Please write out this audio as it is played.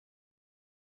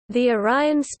The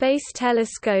Orion space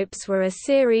telescopes were a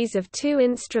series of two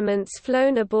instruments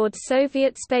flown aboard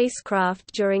Soviet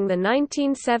spacecraft during the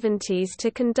 1970s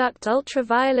to conduct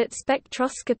ultraviolet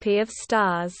spectroscopy of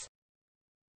stars.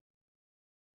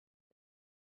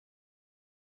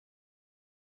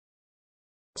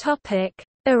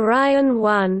 Orion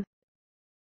 1.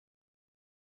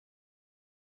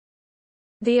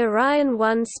 The Orion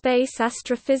 1 Space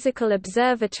Astrophysical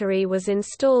Observatory was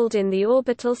installed in the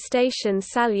orbital station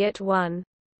Salyut 1.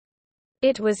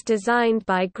 It was designed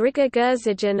by Grigor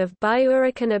Gurzygin of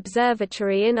Byurakan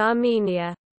Observatory in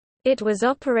Armenia. It was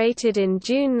operated in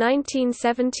June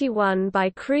 1971 by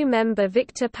crew member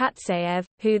Viktor Patsayev,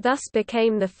 who thus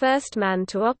became the first man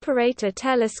to operate a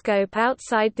telescope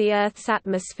outside the Earth's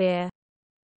atmosphere.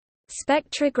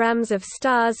 Spectrograms of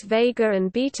stars Vega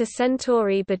and Beta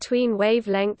Centauri between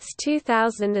wavelengths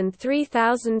 2000 and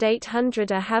 3800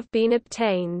 have been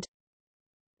obtained.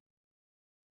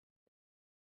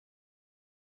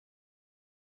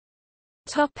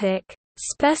 Topic: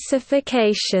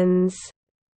 Specifications.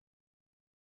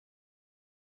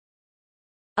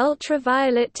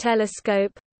 Ultraviolet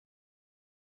telescope.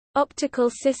 Optical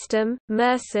system,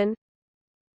 Mersenne.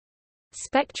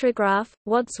 Spectrograph,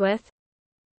 Wadsworth.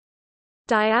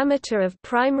 Diameter of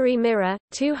primary mirror,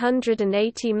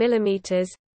 280 mm.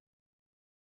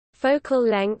 Focal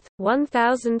length,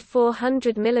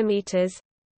 1400 mm.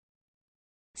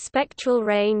 Spectral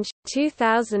range,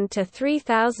 2000 to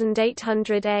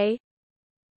 3800 A.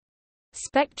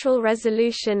 Spectral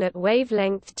resolution at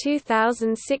wavelength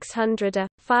 2600 A,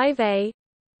 5A.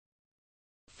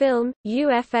 Film,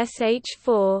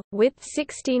 UFSH4, width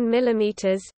 16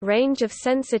 mm, range of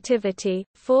sensitivity,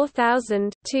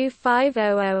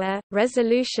 4000-2500 A,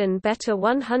 resolution beta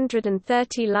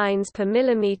 130 lines per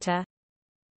millimeter.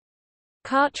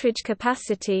 Cartridge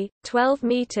capacity, 12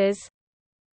 meters.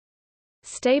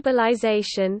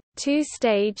 Stabilization,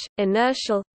 2-stage,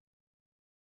 inertial.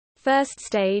 First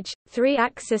stage,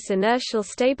 3-axis inertial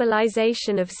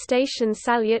stabilization of station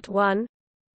Salyut 1.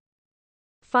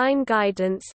 Fine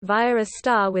guidance, via a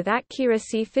star with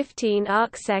accuracy 15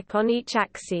 arcsec on each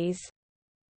axis.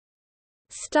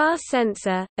 Star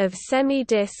sensor, of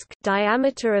semi-disc,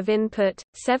 diameter of input,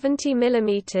 70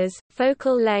 mm,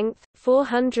 focal length,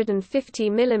 450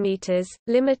 mm,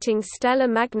 limiting stellar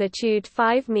magnitude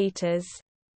 5 meters.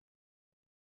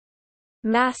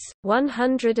 Mass,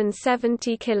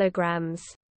 170 kilograms.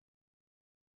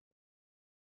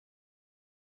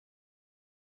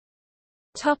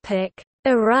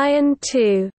 Orion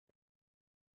 2.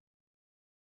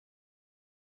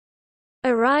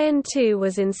 Orion 2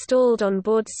 was installed on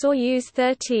board Soyuz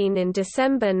 13 in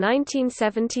December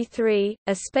 1973,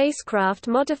 a spacecraft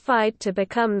modified to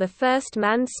become the first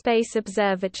manned space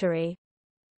observatory.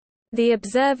 The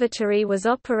observatory was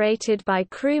operated by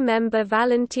crew member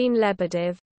Valentin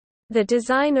Lebedev. The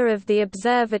designer of the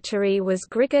observatory was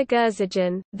Grigor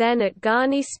Gurzygin, then at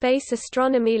Garni Space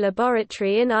Astronomy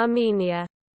Laboratory in Armenia.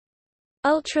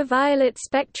 Ultraviolet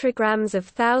spectrograms of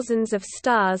thousands of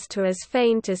stars to as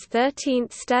faint as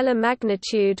 13th stellar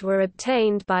magnitude were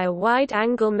obtained by a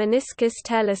wide-angle meniscus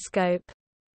telescope.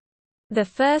 The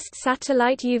first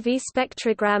satellite UV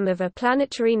spectrogram of a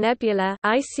planetary nebula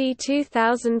IC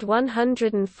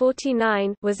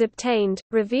 2149 was obtained,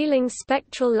 revealing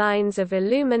spectral lines of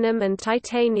aluminum and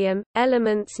titanium,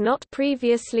 elements not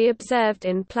previously observed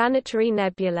in planetary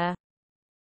nebula.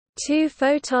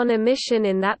 2-photon emission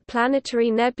in that planetary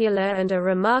nebula and a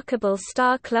remarkable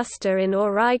star cluster in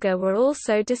Auriga were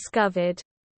also discovered.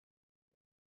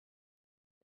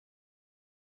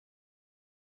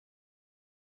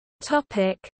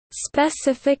 Topic: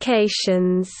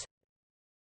 Specifications.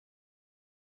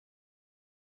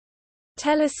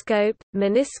 Telescope,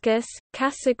 meniscus,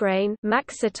 Cassegrain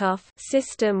Maksutov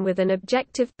system with an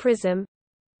objective prism.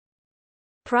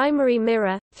 Primary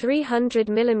mirror, 300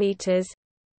 mm.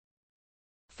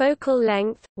 Focal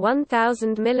length,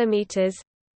 1000 mm.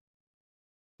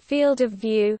 Field of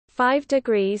view, 5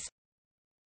 degrees.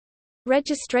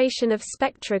 Registration of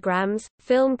spectrograms,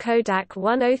 film Kodak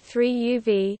 103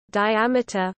 UV,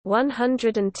 diameter,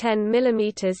 110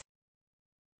 mm.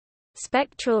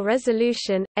 Spectral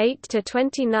resolution, 8 to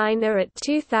 29 A at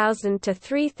 2000 to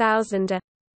 3000 A.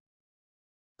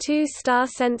 2 star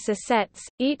sensor sets,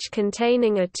 each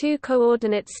containing a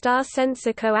 2-coordinate star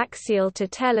sensor coaxial to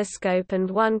telescope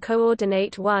and 1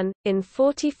 coordinate 1, in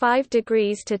 45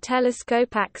 degrees to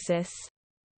telescope axis.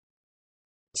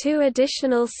 2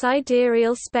 additional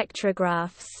sidereal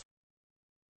spectrographs.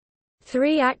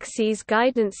 3-axis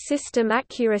guidance system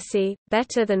accuracy,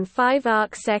 better than 5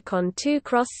 arcsec on 2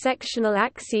 cross-sectional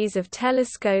axes of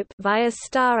telescope via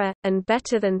STARA, and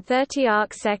better than 30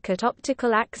 arcsec at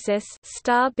optical axis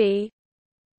STAR-B.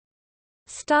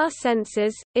 STAR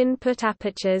sensors, input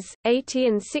apertures, 80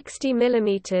 and 60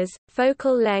 mm,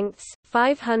 focal lengths,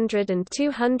 500 and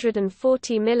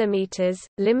 240 mm,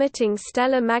 limiting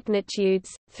stellar magnitudes,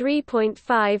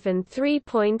 3.5 and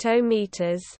 3.0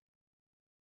 meters.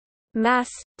 Mass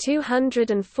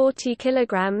 240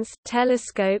 kilograms,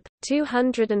 telescope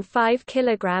 205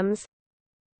 kilograms.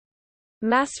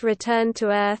 Mass return to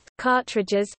Earth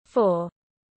cartridges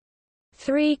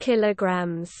 4.3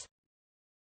 kilograms.